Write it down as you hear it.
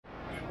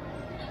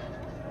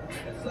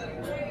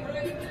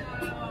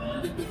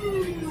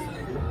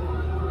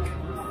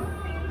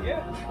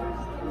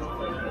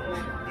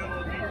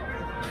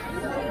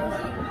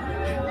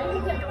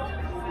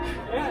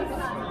Yes.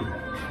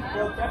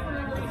 Well,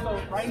 definitely. So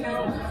right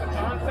now it's just a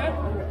concept.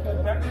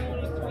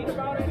 Definitely tweet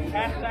about it.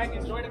 Hashtag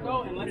enjoy to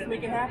go, and let's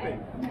make it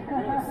happen.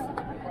 Yes.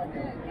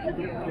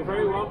 You're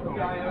very welcome.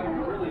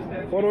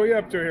 What are we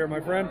up to here, my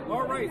friend?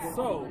 All right,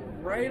 so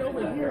right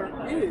over here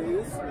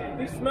is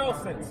the smell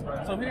sense.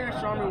 So here at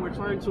Charmin, we're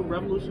trying to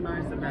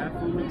revolutionize the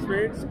bathroom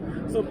experience.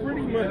 So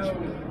pretty much,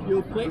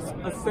 you'll place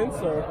a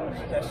sensor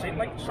that's shaped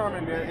like a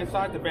Charmin mirror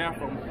inside the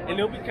bathroom, and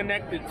it'll be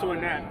connected to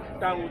an app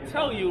that will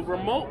tell you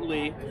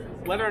remotely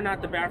whether or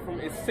not the bathroom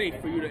is safe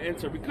for you to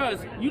enter,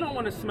 because you don't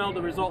want to smell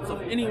the results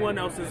of anyone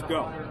else's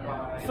go.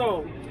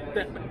 So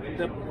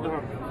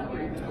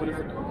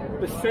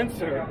the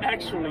sensor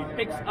actually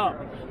picks up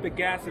the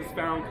gases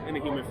found in a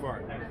human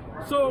fart.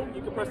 So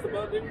you can press the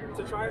button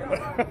to try it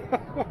out.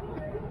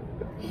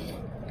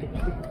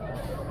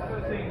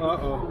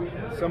 Uh-oh.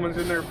 Someone's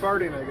in there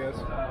farting, I guess.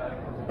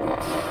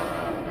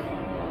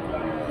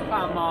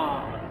 Come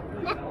on.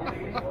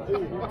 Who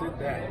did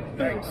that?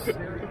 Thanks.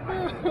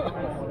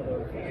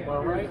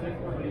 All right.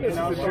 This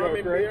now, is a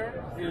Charmin joke, right?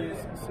 here is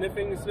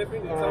sniffing and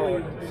sniffing and telling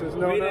you this is to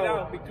no, wait no. it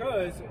out,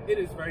 because it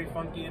is very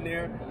funky in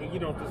there and you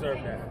don't deserve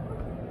that.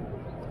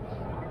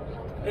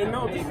 And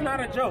no, this is not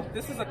a joke.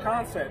 This is a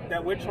concept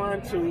that we're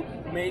trying to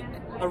make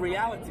a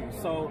reality.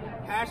 So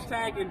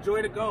hashtag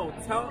enjoy to go.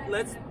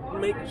 Let's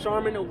make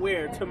Charmin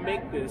aware to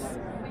make this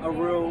a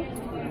real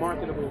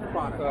marketable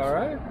product. All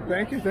right.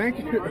 Thank you. Thank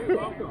you. You're very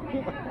welcome.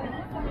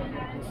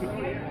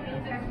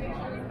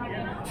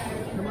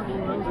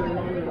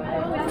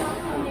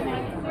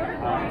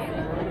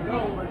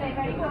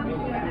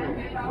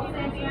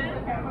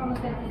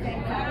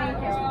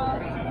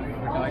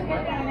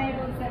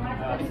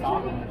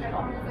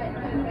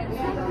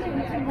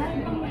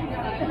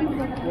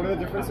 What are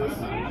the differences?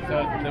 So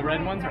the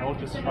red ones are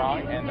ultra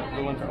strong and the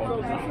blue ones are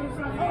ultra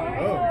strong.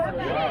 Oh,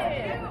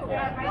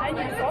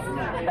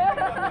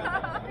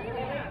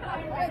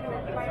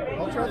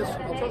 I'll try the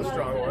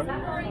strong one.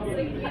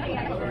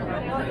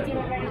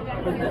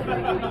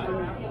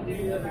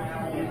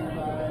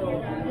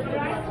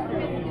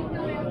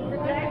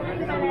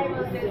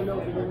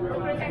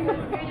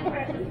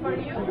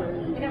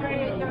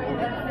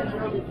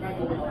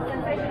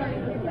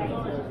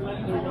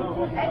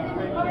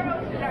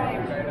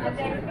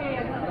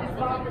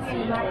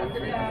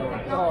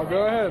 Oh, go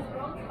ahead.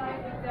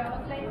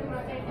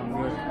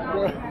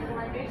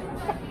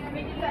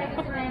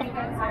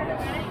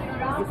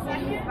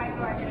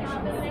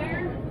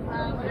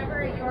 Whenever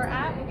you're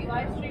at, if you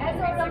live stream, it's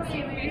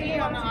 60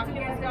 on the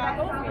Oculus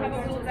goggles. We have a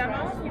little demo.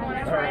 If you want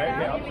to try it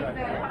out, The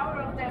power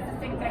of the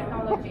assisting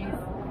technologies.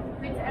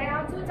 With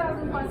around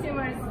 2,000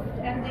 consumers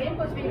and the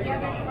input we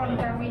gathered from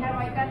them, we have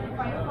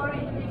identified 4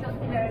 individual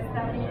pillars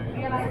that we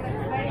realize that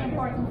is very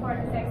important for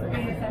this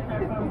experience and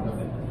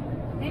performance.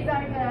 These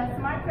are the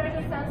smart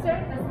pressure sensor,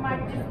 the smart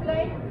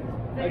display.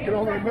 I can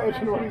only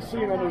imagine what he's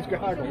seeing on those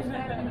goggles.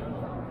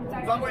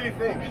 It's not what you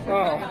think.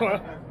 Oh.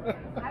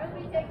 I will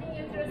be taking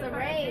you through the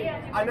race.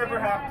 I never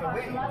have to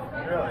leave.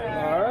 Really.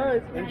 All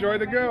right. Enjoy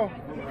the go.